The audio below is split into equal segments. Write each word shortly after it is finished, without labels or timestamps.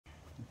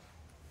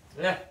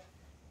nè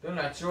tôi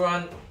là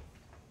chuan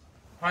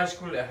high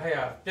school ở hay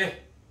à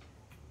thế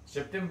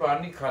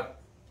September ni khát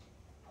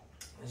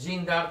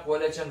Zinda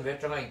college and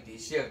veteran ti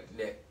siak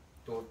le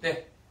tur te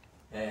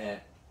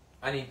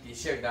ani ti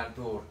siak dan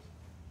tur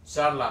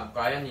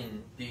Sarlamkai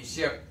anin ti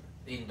siak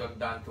in dot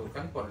dan tur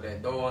kan por le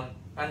don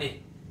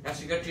ani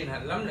asigatrin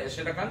han lam le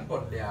sila kan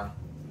por liang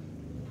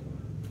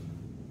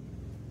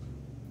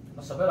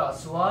Masabera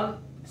Swan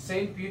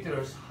St.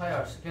 Peter's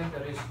Higher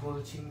Secondary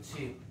School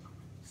Chingchip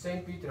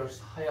St. Peter's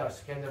Higher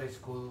Secondary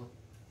School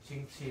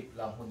Chingchip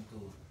lang huntu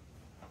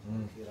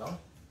hirang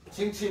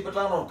Chingchip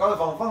patlang non kal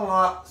vang vang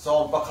nga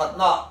som pakhat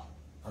na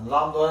an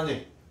lam do ni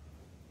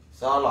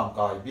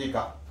Sarlamkai bi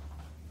ka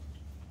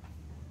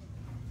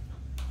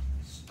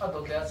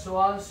adot le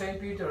Swan St.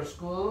 Peter's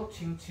School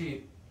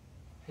Chingchip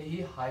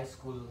hei high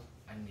school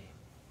ani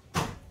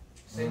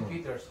St.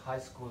 Peter's High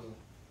School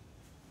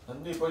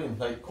an ni ko in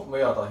lai khop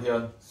me ata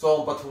hian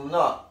som pathum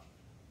na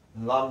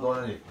an lam do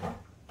ni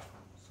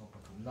so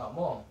pathum na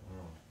mo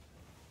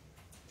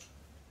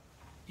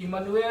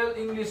Emmanuel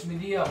English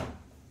Medium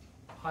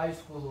High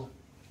School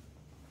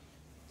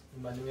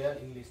Emmanuel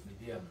English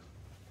Medium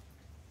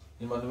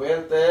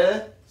Emmanuel te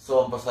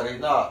som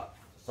pasarina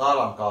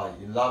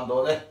Sarlamkai in lam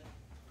do ne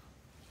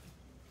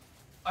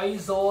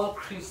Aizol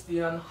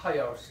Christian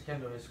Higher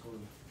Secondary School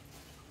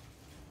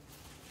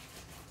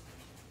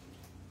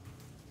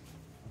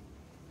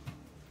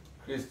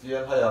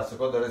Christian Higher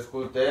Secondary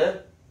School te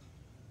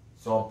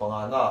som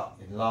pangana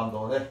in lam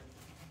do ne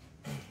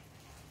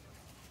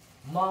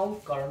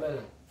Mount Carmel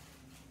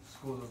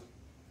School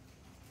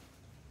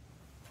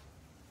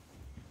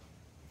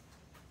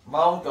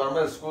Mount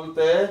Carmel School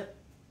te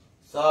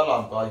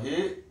Sarlamkai hi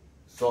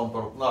som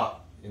parukna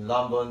in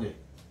lam do ni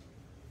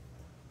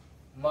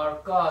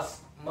Marcus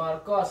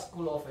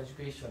School of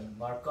Education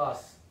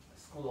Marcus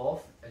School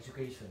of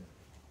Education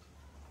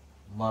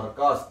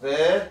Marcus te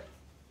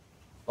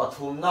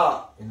pathumna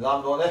in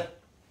lam do ne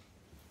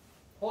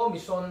Home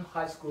Mission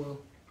High School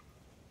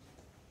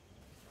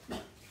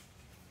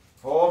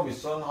Home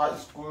Mission High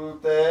School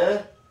te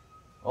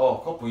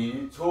ko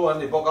pui chu an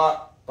ni boka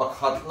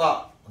pakhat na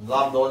in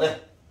lam do ne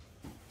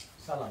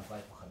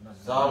Sarlamkai pakhatna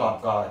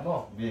Sarlamkai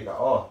mo bi ka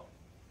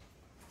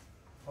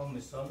Home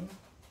Mission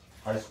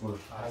High School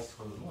High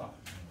School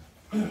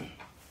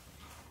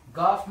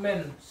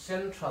Government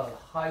Central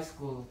High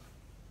School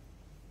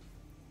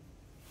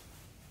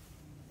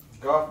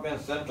Government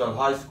Central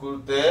High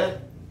School te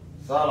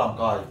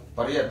Sarlamkai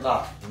pariat na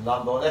in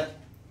lam do ne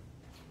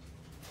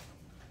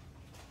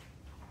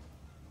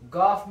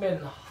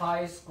Government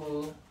High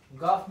School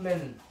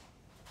Government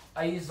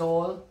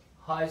Aizol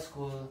High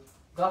School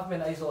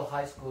Government Aizol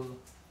High School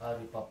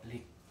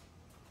Republic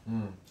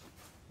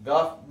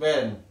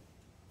Government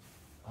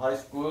High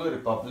School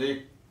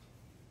Republic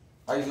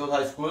Aizol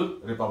High School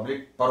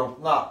Republic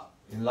parukna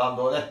in lam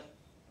do ne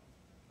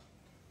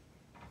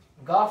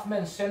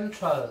Government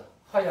Central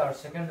Higher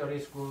Secondary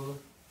School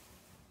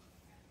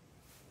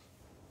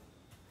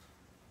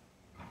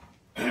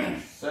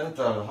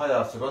Central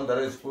Higher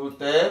Secondary School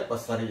te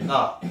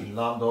pasarina in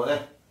lam do ne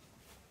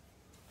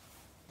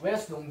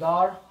West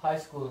Lungdar High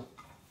School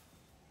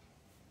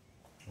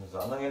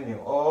Zana ngin ni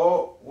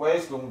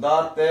West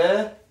Lungdar te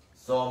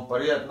som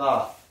pariat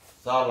na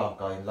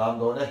Sarlamkai in lam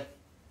do ne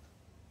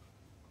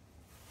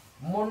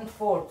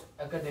Montfort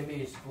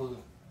Academy School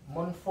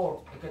Montfort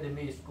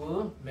Academy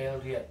School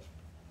Melriat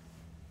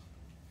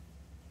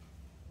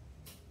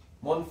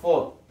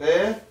Montfort te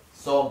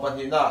som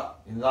panhina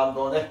in lam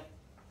do ne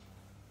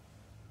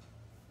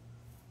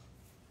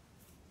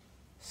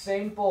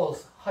St.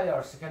 Paul's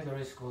Higher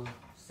Secondary School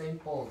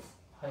St. Paul's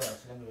Higher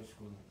Secondary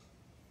School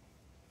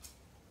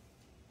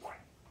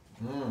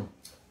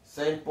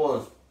St.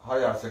 Paul's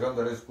Higher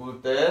Secondary School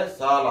te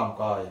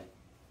Sarlamkai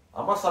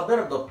ama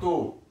saber dot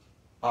tu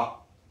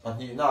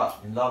panhina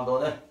in lam do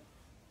ne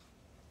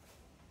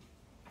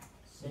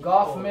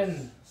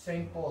Government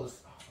St. Paul's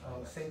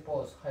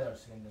Higher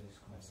Secondary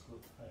School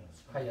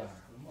Higher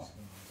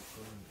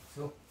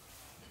so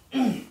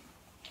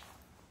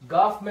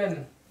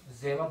Government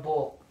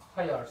Zemabok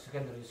Higher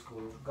Secondary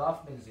School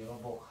Government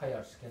Zemabok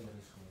Higher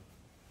Secondary School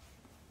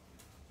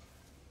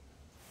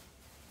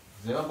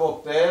Zena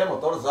bok te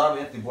motor zam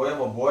ti boy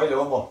mo boy le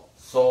mo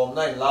som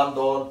na in lam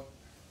don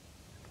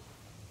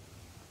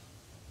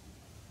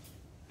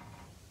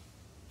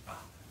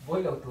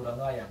boy lo tu ra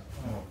nga yan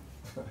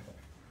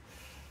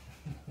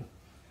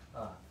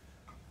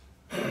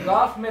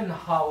Government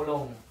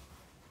Howlong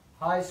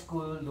High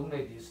School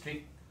Lunglei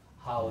District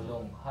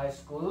Howlong High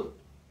School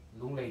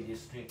Lunglei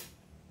District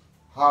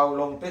hào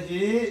long te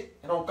hi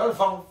rong kal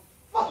phang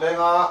phát le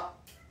nga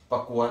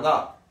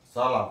pakuana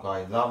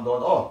Sarlamkai lam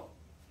don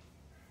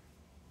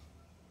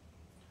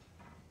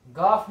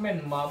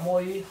Government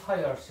Mamoi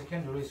Higher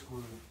Secondary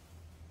School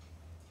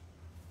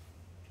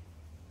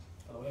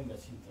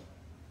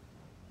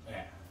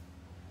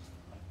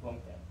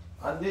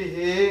andi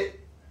hi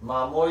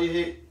mamoi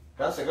hi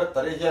kan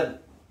secretary hian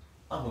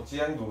mu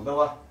chiang du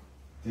dawa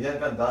tian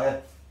kan da he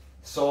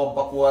som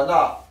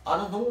pakuana an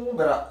hung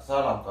bera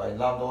Sarlamkai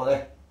lam don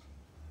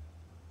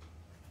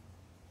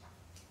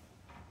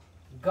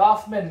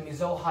Government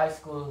Mizo High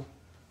School.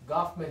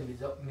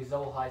 Government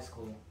Mizo High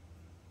School.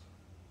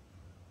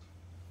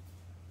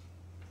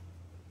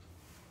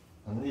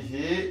 Anh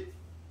hi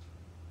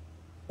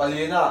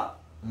Palina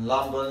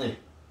làm đó nè.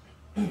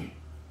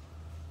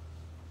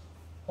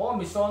 Home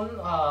Mission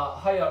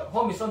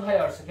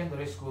Higher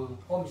Secondary School.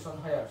 Home Mission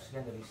Higher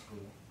Secondary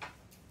School.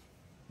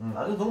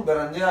 Anh không biết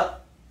anh nhá.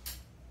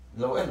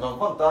 Lâu em còn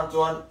quan tâm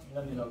cho anh.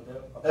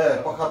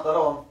 Có khát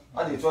đâu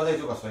anh đi cho anh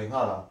cho cả sợi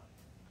nga là.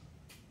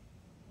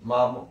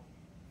 Mà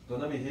tụi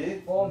nó bị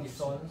hi.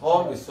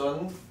 Home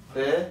Mission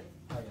te.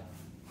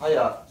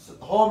 Higher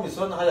Home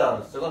Mission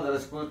Higher Secondary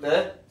School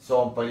te.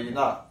 Som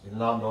Palina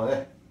làm đó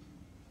nè.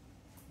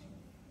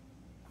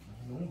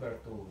 Nung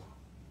bertu.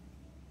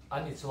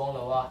 Ani chuang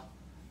lawa.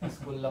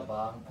 School la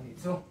ba ani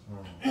chu.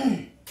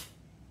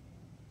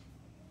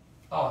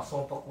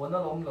 Som pakwan na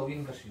lom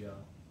lawin ka siya.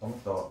 Ông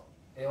to.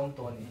 Ông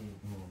to ni.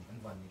 An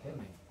van ni he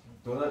mai.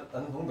 Tụi nó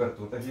anh không biết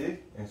tụi ta hi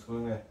en school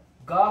nghe.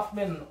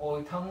 Government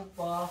Oi Thang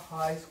Pa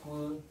High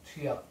School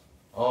Chiak.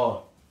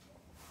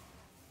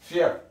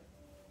 Chiak.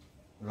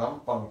 Làm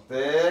bằng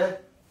te.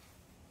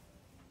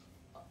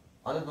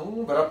 Anh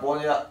không biết bao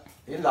nhiêu.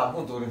 In làm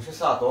không tụi mình sẽ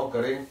sao đó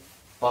cái riêng.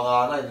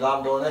 Bằng này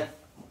làm đó nè.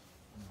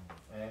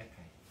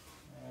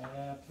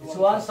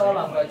 Chuan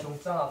Sarlamkai chung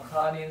chang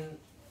khanin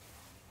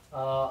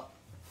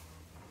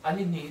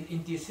ani ni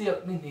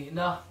intisiak ni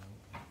na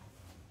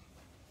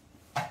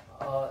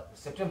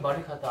September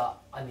ni khata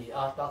ani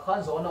ta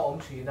khan zona om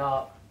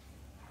thina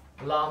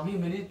lam hi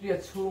minute ria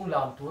chung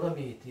lam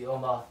turami ti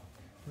oma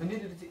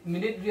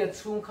minute ria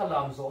chung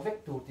khalam zo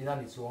vek tu tina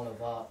ni chuang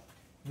lawa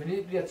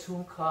minute ria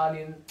chung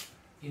khanin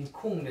in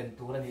khung nen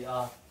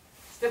turani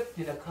step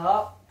tina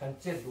kha kan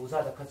che du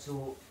za da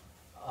khachu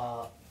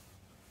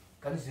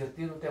kan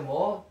zirti ru te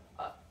mo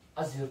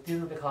a zirti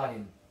ru te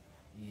khanin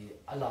I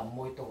alam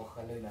moi to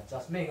ka le na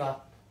just menga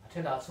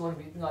thena chuan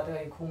bit nga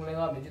te in khung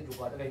lenga minute ru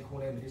ka te in khung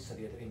le minute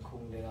sari te in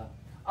khung lenga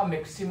a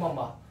maximum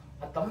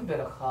a tam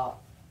bera kha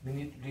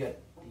minute riat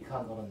ti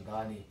khan ron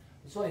dani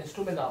so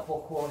instrument a po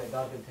khuang le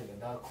dar ben the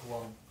da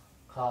khuang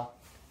kha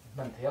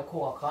man thea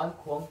khuwa khan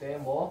khuang te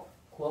mo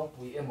khuang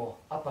pui emo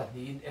apa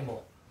hin emo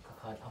kha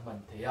khan aman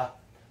thea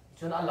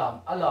chun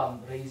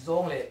alam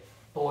reizong le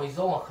toy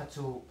zong a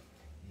khachu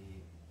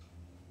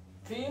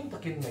phim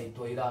takin nei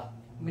toira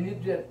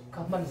minute riat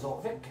khaman zo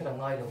vek khera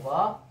ngai lawa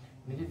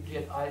minute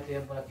riat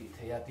item pa ti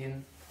thea tin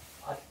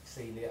at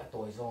seile a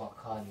toy zong a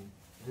khan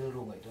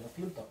ru ngai to na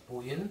phim tak pu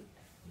in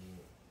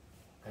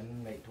kan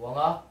ngai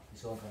tuanga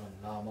so kan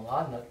la manga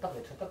na tak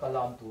le thata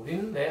kalam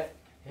turin le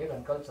he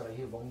kan culture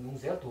hi wong nung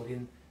zel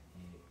turin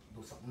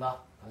du sakna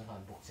kan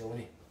han bok cheu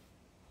ni